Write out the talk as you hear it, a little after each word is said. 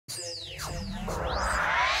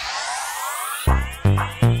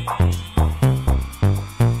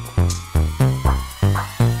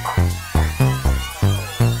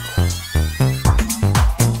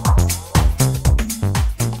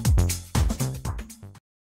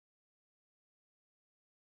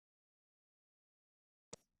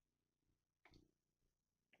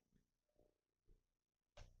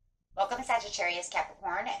Welcome, Sagittarius,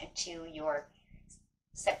 Capricorn, to your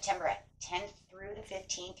September 10th through the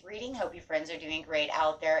 15th reading. Hope you friends are doing great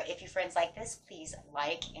out there. If you friends like this, please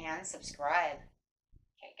like and subscribe.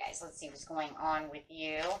 Okay, guys, let's see what's going on with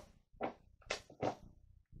you.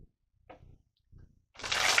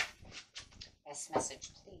 Best message,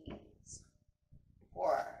 please,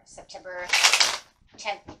 for September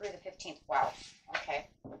 10th through the 15th. Wow. Okay.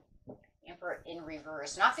 Emperor in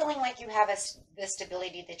reverse. Not feeling like you have the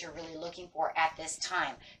stability that you're really looking for at this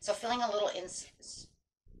time. So feeling a little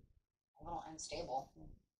unstable.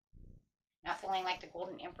 Not feeling like the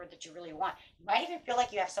golden emperor that you really want. You might even feel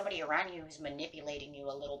like you have somebody around you who's manipulating you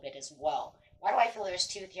a little bit as well. Why do I feel there's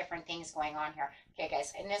two different things going on here? Okay,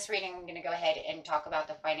 guys, in this reading, I'm going to go ahead and talk about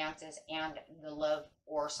the finances and the love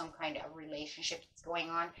or some kind of relationship that's going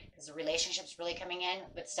on, because the relationship's really coming in,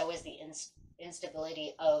 but so is the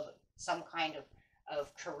instability of some kind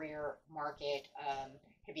of career market.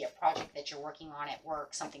 Could be a project that you're working on at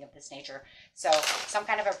work, something of this nature. So some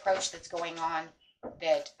kind of approach that's going on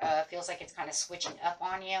that feels like it's kind of switching up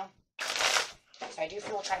on you. So I do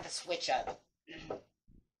feel kind of a switch up. And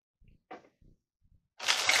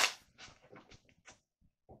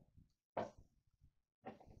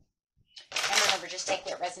remember, just take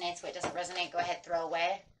what resonates. What doesn't resonate, go ahead, throw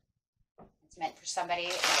away. It's meant for somebody,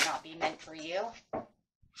 it might not be meant for you.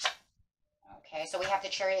 Okay, so we have the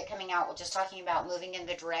Chariot coming out. We're just talking about moving in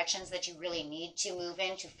the directions that you really need to move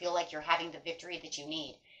in to feel like you're having the victory that you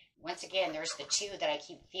need. Once again, there's the two that I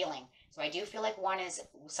keep feeling. So I do feel like one is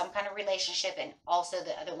some kind of relationship, and also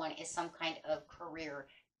the other one is some kind of career,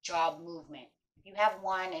 job movement. If you have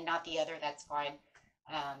one and not the other, that's fine.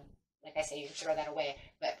 Like I said, you can throw that away.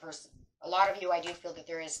 But for a lot of you, I do feel that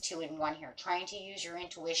there is two in one here. Trying to use your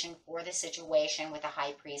intuition for the situation with the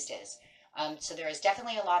High Priestess. So there is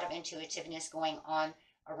definitely a lot of intuitiveness going on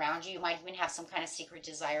around you. You might even have some kind of secret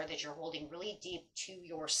desire that you're holding really deep to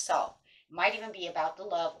yourself. It might even be about the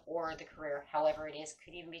love or the career. However it is,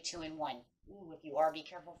 could even be two in one. Ooh, if you are, be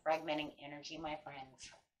careful fragmenting energy, my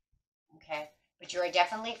friends. Okay, but you're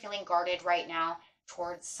definitely feeling guarded right now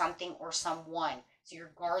towards something or someone. So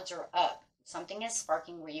your guards are up. Something is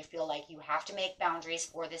sparking where you feel like you have to make boundaries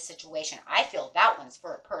for this situation. I feel that one's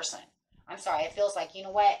for a person. I'm sorry, it feels like, you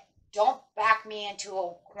know what? Don't back me into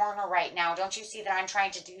a corner right now. Don't you see that I'm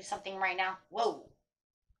trying to do something right now? Whoa.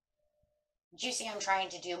 Don't you see I'm trying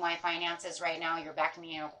to do my finances right now? You're backing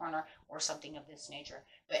me in a corner or something of this nature.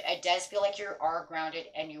 But it does feel like you are grounded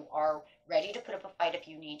and you are ready to put up a fight if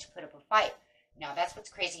you need to put up a fight. Now, that's what's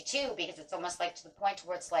crazy too, because it's almost like to the point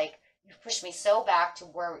where it's like you've pushed me so back to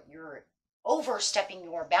where you're overstepping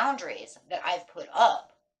your boundaries that I've put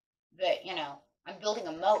up that, you know, I'm building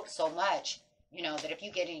a moat so much, you know, that if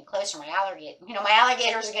you get any closer, my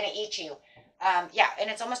alligators are going to eat you. Yeah, and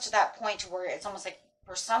it's almost to that point to where it's almost like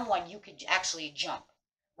for someone you could actually jump,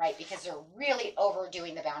 right? Because they're really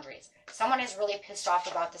overdoing the boundaries. Someone is really pissed off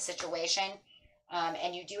about the situation,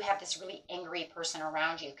 and you do have this really angry person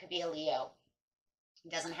around you. It could be a Leo.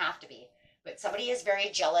 It doesn't have to be. But somebody is very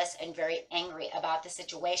jealous and very angry about the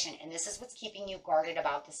situation, and this is what's keeping you guarded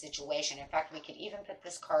about the situation. In fact, we could even put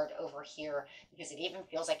this card over here because it even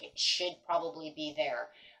feels like it should probably be there.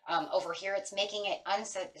 Over here, it's making it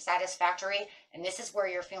unsatisfactory, and this is where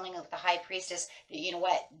you're feeling with the High Priestess that, you know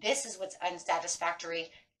what, this is what's unsatisfactory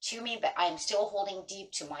to me, but I'm still holding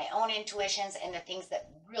deep to my own intuitions and the things that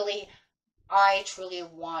really I truly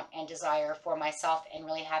want and desire for myself, and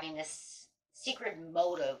really having this secret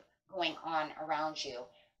motive going on around you,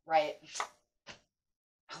 right?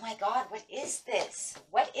 Oh my God, what is this?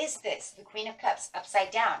 What is this? The Queen of Cups upside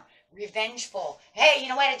down, revengeful. Hey, you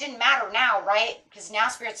know what? It didn't matter now, right? Because now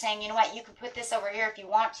Spirit's saying, you know what? You can put this over here if you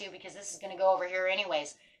want to, because this is going to go over here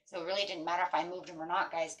anyways. So it really didn't matter if I moved him or not,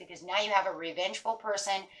 guys, because now you have a revengeful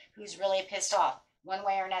person who's really pissed off. One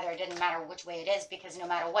way or another, it didn't matter which way it is, because no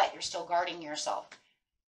matter what, you're still guarding yourself.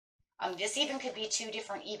 This even could be two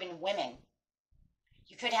different even women.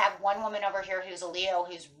 You could have one woman over here who's a Leo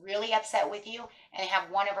who's really upset with you, and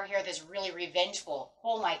have one over here that's really revengeful.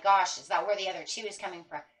 Oh my gosh, is that where the other two is coming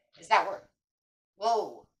from? Is that where?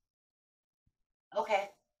 Whoa. Okay,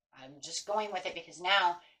 I'm just going with it because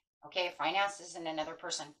now, okay, finances and another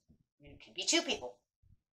person. It could be two people.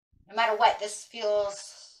 No matter what, this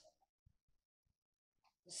feels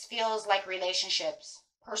like relationships,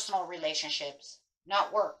 personal relationships,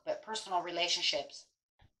 not work, but personal relationships.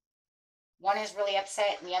 One is really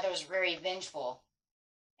upset and the other is very vengeful.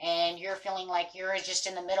 And you're feeling like you're just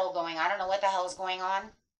in the middle going, I don't know what the hell is going on.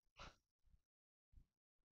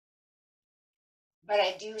 But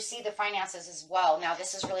I do see the finances as well. Now,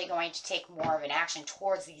 this is really going to take more of an action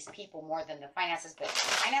towards these people more than the finances, but the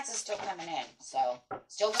finances still coming in. So,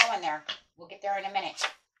 still going there. We'll get there in a minute.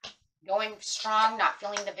 Going strong, not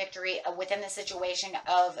feeling the victory within the situation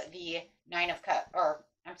of the Nine of Cups, or,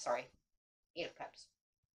 I'm sorry, Eight of Cups.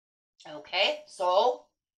 Okay, so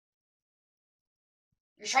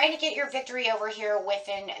you're trying to get your victory over here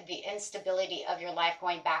within the instability of your life,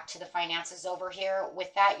 going back to the finances over here.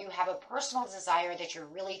 With that, you have a personal desire that you're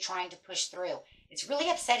really trying to push through. It's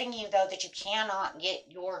really upsetting you, though, that you cannot get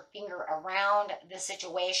your finger around the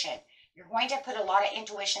situation. You're going to put a lot of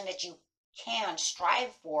intuition that you can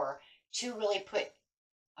strive for to really put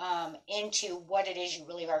into what it is you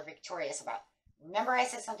really are victorious about. Remember I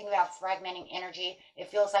said something about fragmenting energy? It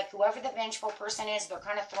feels like whoever the vengeful person is, they're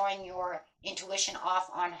kind of throwing your intuition off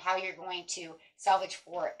on how you're going to salvage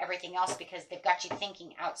for everything else because they've got you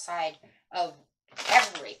thinking outside of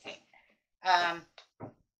everything.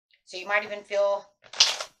 So you might even feel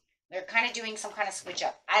they're kind of doing some kind of switch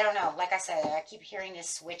up. I don't know. Like I said, I keep hearing this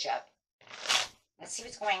switch up. Let's see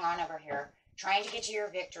what's going on over here. Trying to get to your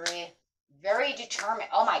victory. Very determined.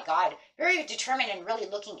 Oh my God. Very determined and really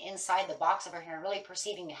looking inside the box over here and really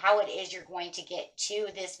perceiving how it is you're going to get to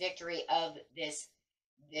this victory of this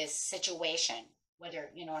situation. Whether,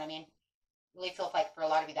 you know what I mean? Really feel like for a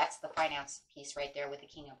lot of you, that's the finance piece right there with the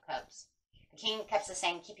King of Cups. The King of Cups is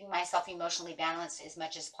saying keeping myself emotionally balanced as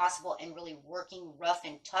much as possible and really working rough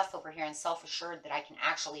and tough over here and self-assured that I can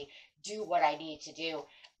actually do what I need to do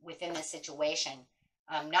within this situation.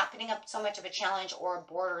 Not putting up so much of a challenge or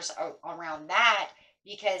borders around that,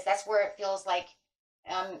 because that's where it feels like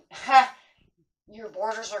your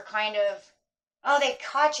borders are kind of, oh, they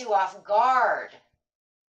caught you off guard.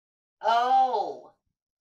 Oh,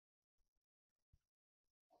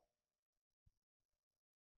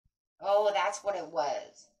 that's what it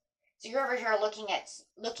was. So you're over here looking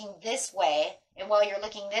this way, and while you're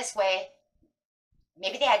looking this way,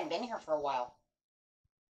 maybe they hadn't been here for a while.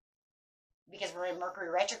 Because we're in Mercury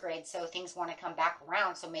retrograde, so things want to come back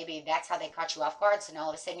around. So maybe that's how they caught you off guard. So now all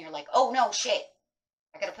of a sudden you're like, oh no, shit.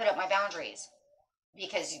 I got to put up my boundaries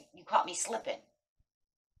because you caught me slipping.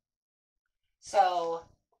 So,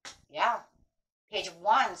 yeah. Page of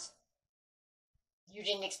Wands. You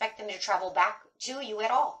didn't expect them to travel back to you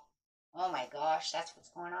at all. Oh my gosh, that's what's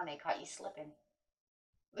going on. They caught you slipping.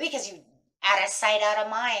 Because you out of sight, out of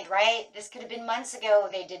mind, right? This could have been months ago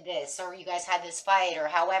they did this, or you guys had this fight, or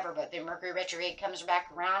however, but then Mercury retrograde comes back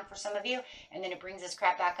around for some of you, and then it brings this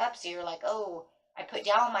crap back up, so you're like, oh, I put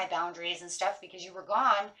down my boundaries and stuff because you were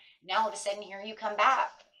gone. Now all of a sudden here you come back.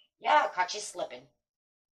 Yeah, caught you slipping.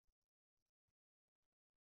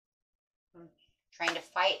 Trying to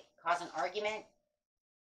fight, cause an argument,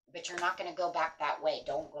 but you're not going to go back that way.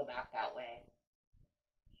 Don't go back that way.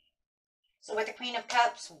 So with the Queen of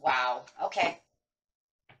Cups, wow. Okay.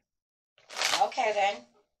 Okay,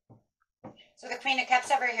 then. So the Queen of Cups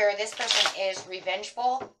over here, this person is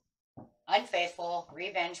revengeful, unfaithful,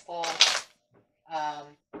 revengeful,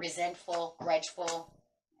 resentful, grudgeful.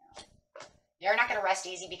 They're not going to rest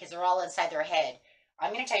easy because they're all inside their head.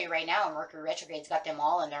 I'm going to tell you right now, Mercury retrograde's got them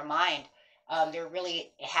all in their mind. They're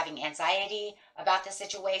really having anxiety about the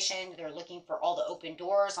situation. They're looking for all the open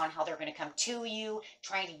doors on how they're going to come to you,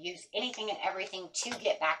 trying to use anything and everything to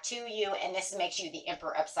get back to you. And this makes you the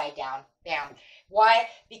Emperor upside down. Why?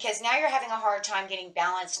 Because now you're having a hard time getting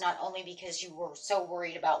balanced, not only because you were so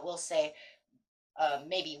worried about, we'll say,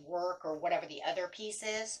 maybe work or whatever the other piece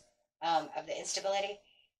is of the instability.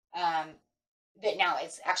 But now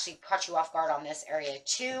it's actually caught you off guard on this area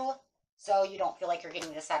too. So you don't feel like you're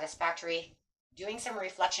getting the satisfactory. Doing some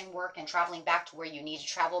reflection work and traveling back to where you need to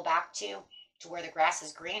travel back to where the grass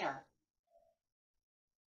is greener.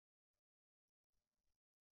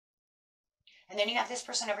 And then you have this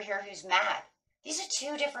person over here who's mad. These are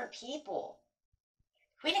two different people.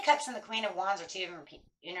 Queen of Cups and the Queen of Wands are two different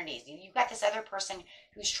entities. You've got this other person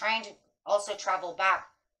who's trying to also travel back.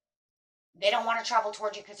 They don't want to travel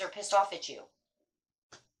towards you because they're pissed off at you.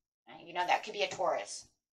 You know, that could be a Taurus.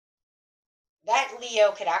 That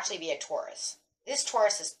Leo could actually be a Taurus. This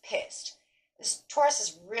Taurus is pissed. This Taurus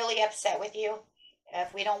is really upset with you.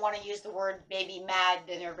 If we don't want to use the word maybe mad,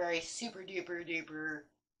 then they're very super duper duper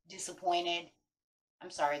disappointed. I'm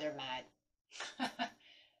sorry, they're mad.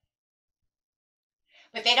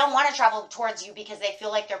 But they don't want to travel towards you because they feel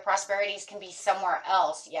like their prosperities can be somewhere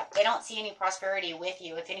else. Yeah, they don't see any prosperity with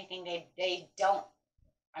you. If anything, they don't.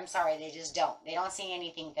 I'm sorry, they just don't. They don't see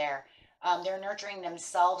anything there. They're nurturing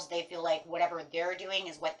themselves. They feel like whatever they're doing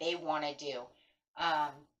is what they want to do.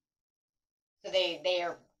 So they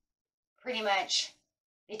are pretty much,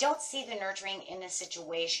 they don't see the nurturing in the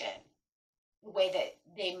situation. the way that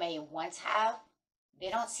they may once have. They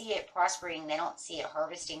don't see it prospering. They don't see it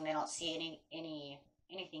harvesting. They don't see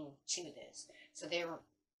anything to this. So they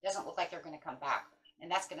doesn't look like they're going to come back, and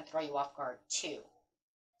that's going to throw you off guard too.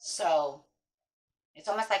 So it's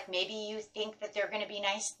almost like maybe you think that they're going to be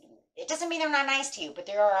nice. It doesn't mean they're not nice to you, but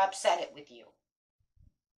they are upset with you.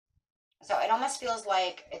 So it almost feels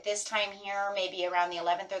like at this time here, maybe around the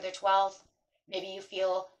 11th or the 12th, maybe you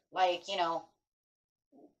feel like, you know,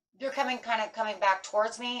 they're coming back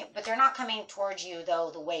towards me, but they're not coming towards you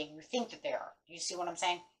though the way you think that they are. You see what I'm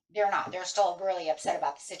saying? They're not. They're still really upset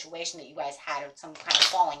about the situation that you guys had some kind of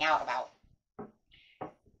falling out about.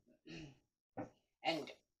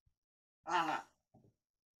 And I don't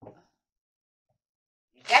know.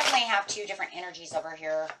 You definitely have two different energies over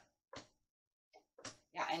here.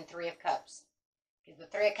 Yeah, and Three of Cups. Because the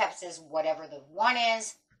Three of Cups is whatever the one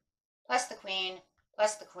is, plus the Queen,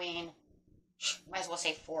 plus the Queen. Might as well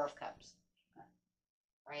say Four of Cups.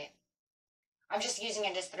 Right? I'm just using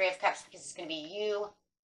it as Three of Cups because it's going to be you,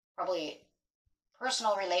 probably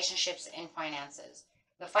personal relationships and finances.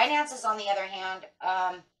 The finances, on the other hand,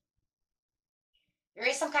 there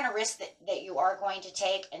is some kind of risk that you are going to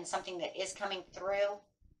take, and something that is coming through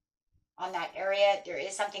on that area. There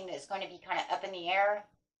is something that's going to be kind of up in the air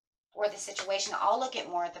for the situation. I'll look at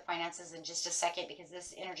more at the finances in just a second, because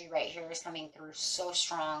this energy right here is coming through so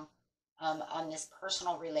strong on this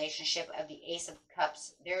personal relationship of the Ace of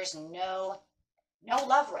Cups. There's no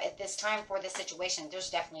love at this time for the situation.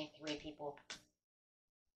 There's definitely three people.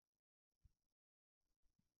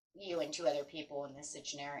 You and two other people in this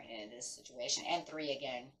situation, and three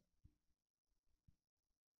again.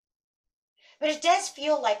 But it does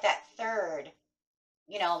feel like that third,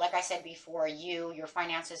 you know, like I said before, you, your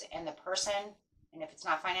finances, and the person. And if it's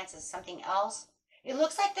not finances, something else. It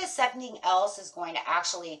looks like this something else is going to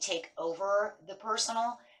actually take over the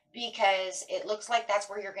personal, because it looks like that's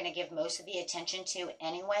where you're going to give most of the attention to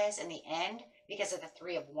anyways in the end, because of the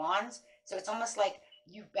Three of Wands. So it's almost like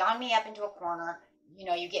you bound me up into a corner. You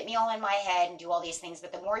know, you get me all in my head and do all these things,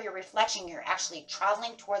 but the more you're reflecting, you're actually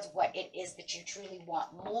traveling towards what it is that you truly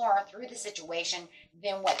want more through the situation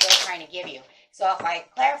than what they're trying to give you. So if I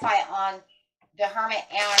clarify on the Hermit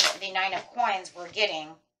and the Nine of Coins, we're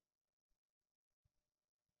getting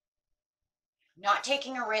not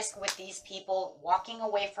taking a risk with these people, walking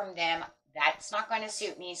away from them. That's not going to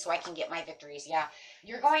suit me, so I can get my victories. Yeah,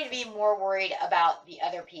 you're going to be more worried about the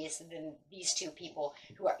other piece than these two people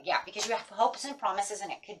who are, yeah, because you have hopes and promises, and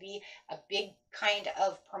it could be a big kind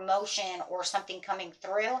of promotion or something coming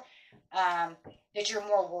through that you're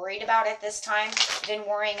more worried about at this time than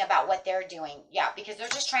worrying about what they're doing. Yeah, because they're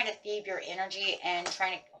just trying to thieve your energy and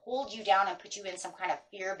trying to hold you down and put you in some kind of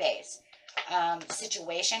fear base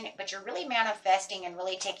situation, but you're really manifesting and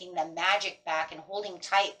really taking the magic back and holding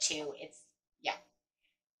tight to it's, yeah,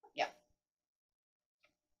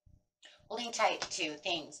 holding tight to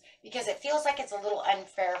things, because it feels like it's a little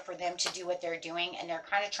unfair for them to do what they're doing, and they're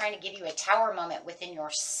kind of trying to give you a tower moment within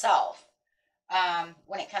yourself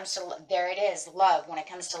when it comes to, there it is, love, when it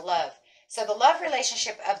comes to love. So the love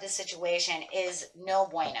relationship of the situation is no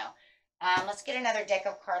bueno. Let's get another deck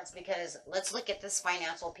of cards, because let's look at this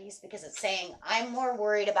financial piece, because it's saying I'm more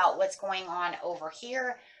worried about what's going on over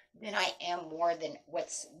here than I am more than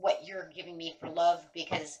what you're giving me for love,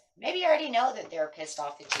 because maybe you already know that they're pissed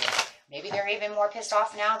off at you. Maybe they're even more pissed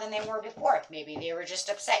off now than they were before. Maybe they were just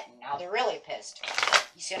upset and now they're really pissed.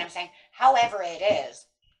 You see what I'm saying? However it is,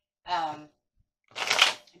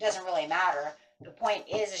 it doesn't really matter. The point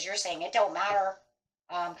is you're saying it don't matter,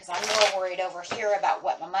 because I'm more worried over here about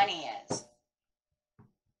what my money is.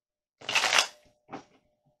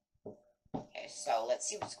 Okay, so let's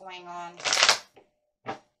see what's going on.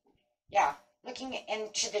 Yeah, looking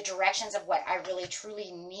into the directions of what I really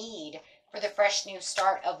truly need for the fresh new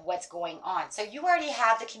start of what's going on. So you already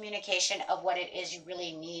have the communication of what it is you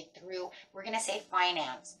really need through, we're going to say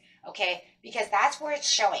finance, okay? Because that's where it's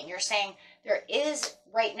showing. You're saying there is,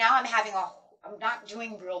 right now I'm not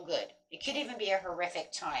doing real good. It could even be a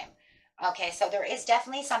horrific time. Okay, so there is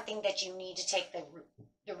definitely something that you need to take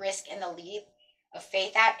the risk and the leap of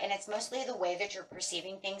faith at, and it's mostly the way that you're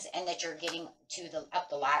perceiving things and that you're getting to up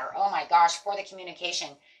the ladder. Oh my gosh, for the communication,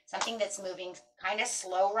 something that's moving kind of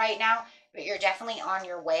slow right now, but you're definitely on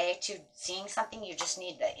your way to seeing something. You just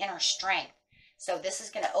need the inner strength. So this is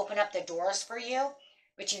going to open up the doors for you,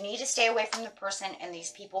 but you need to stay away from the person and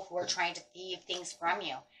these people who are trying to thieve things from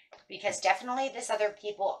you. Because definitely this other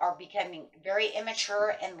people are becoming very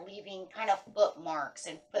immature and leaving kind of footmarks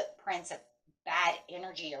and footprints of bad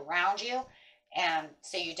energy around you. And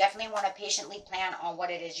so you definitely want to patiently plan on what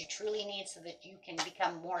it is you truly need so that you can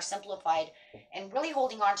become more simplified and really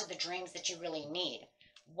holding on to the dreams that you really need.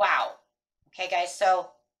 Wow. Okay, guys,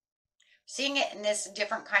 so seeing it in this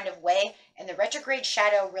different kind of way, and the retrograde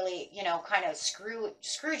shadow really, kind of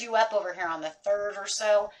screwed you up over here on the third or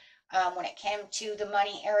so, when it came to the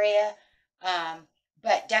money area.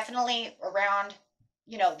 But definitely around,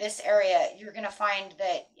 this area, you're going to find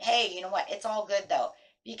that, hey, you know what, it's all good though,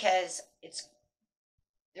 because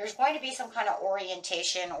there's going to be some kind of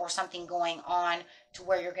orientation or something going on to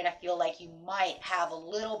where you're going to feel like you might have a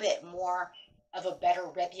little bit more of a better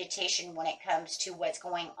reputation when it comes to what's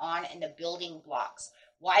going on in the building blocks.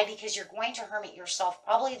 Why? Because you're going to hermit yourself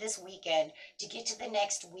probably this weekend to get to the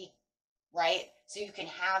next week, right? So you can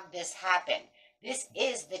have this happen. This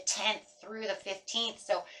is the 10th through the 15th.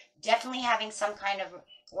 So definitely having some kind of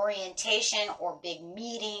orientation or big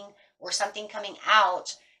meeting or something coming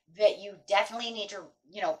out that you definitely need to,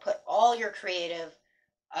 put all your creative,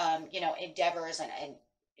 endeavors and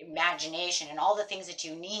imagination and all the things that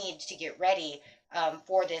you need to get ready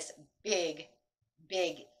for this big,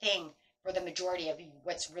 big thing for the majority of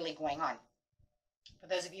what's really going on. For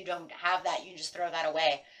those of you who don't have that, you just throw that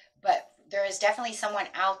away. But there is definitely someone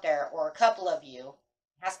out there, or a couple of you,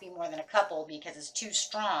 it has to be more than a couple because it's too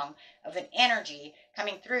strong of an energy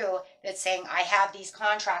coming through that's saying, I have these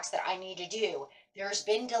contracts that I need to do. There's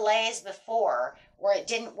been delays before where it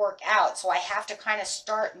didn't work out. So I have to kind of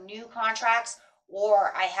start new contracts,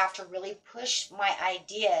 or I have to really push my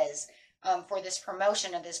ideas for this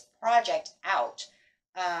promotion of this project out.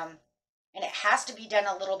 And it has to be done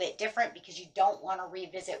a little bit different because you don't want to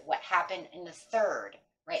revisit what happened in the 3rd,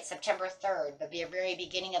 right? September 3rd, the very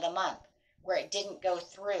beginning of the month, where it didn't go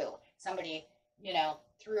through. Somebody,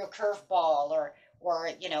 threw a curveball or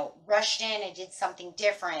rushed in and did something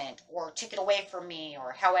different or took it away from me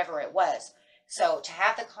or however it was. So to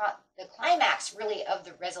have the climax really of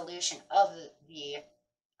the resolution of the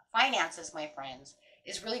finances, my friends,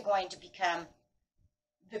 is really going to become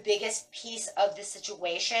the biggest piece of the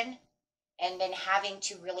situation. And then having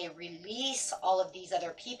to really release all of these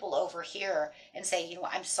other people over here and say,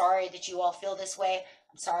 I'm sorry that you all feel this way.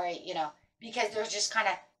 I'm sorry, because they're just kind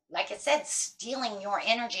of, like I said, stealing your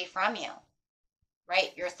energy from you,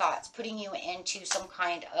 right? Your thoughts, putting you into some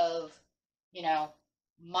kind of,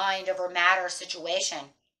 mind over matter situation.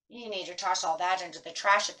 You need to toss all that into the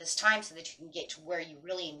trash at this time so that you can get to where you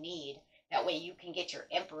really need. That way you can get your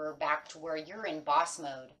emperor back to where you're in boss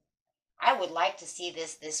mode. I would like to see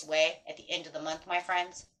this way at the end of the month, my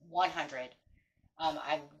friends. 100.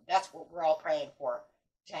 That's what we're all praying for.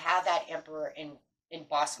 To have that emperor in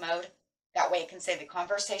boss mode. That way it can say the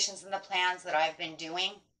conversations and the plans that I've been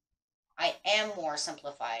doing, I am more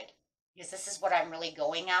simplified. Because this is what I'm really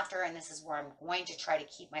going after, and this is where I'm going to try to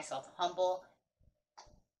keep myself humble,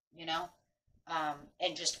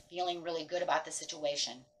 and just feeling really good about the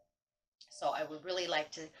situation. So I would really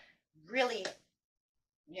like to really,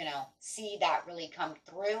 see that really come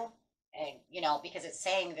through. And, because it's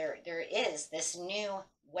saying there is this new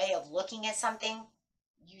way of looking at something.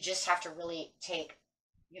 You just have to really take,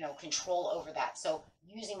 control over that. So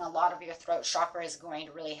using a lot of your throat chakra is going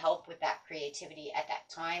to really help with that creativity at that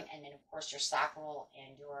time. And then, of course, your sacral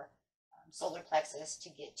and your solar plexus to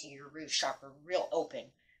get to your root chakra real open,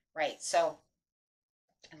 right? So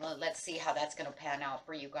let's see how that's going to pan out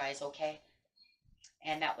for you guys, okay?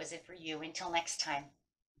 And that was it for you. Until next time.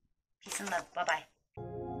 Peace and love. Bye-bye.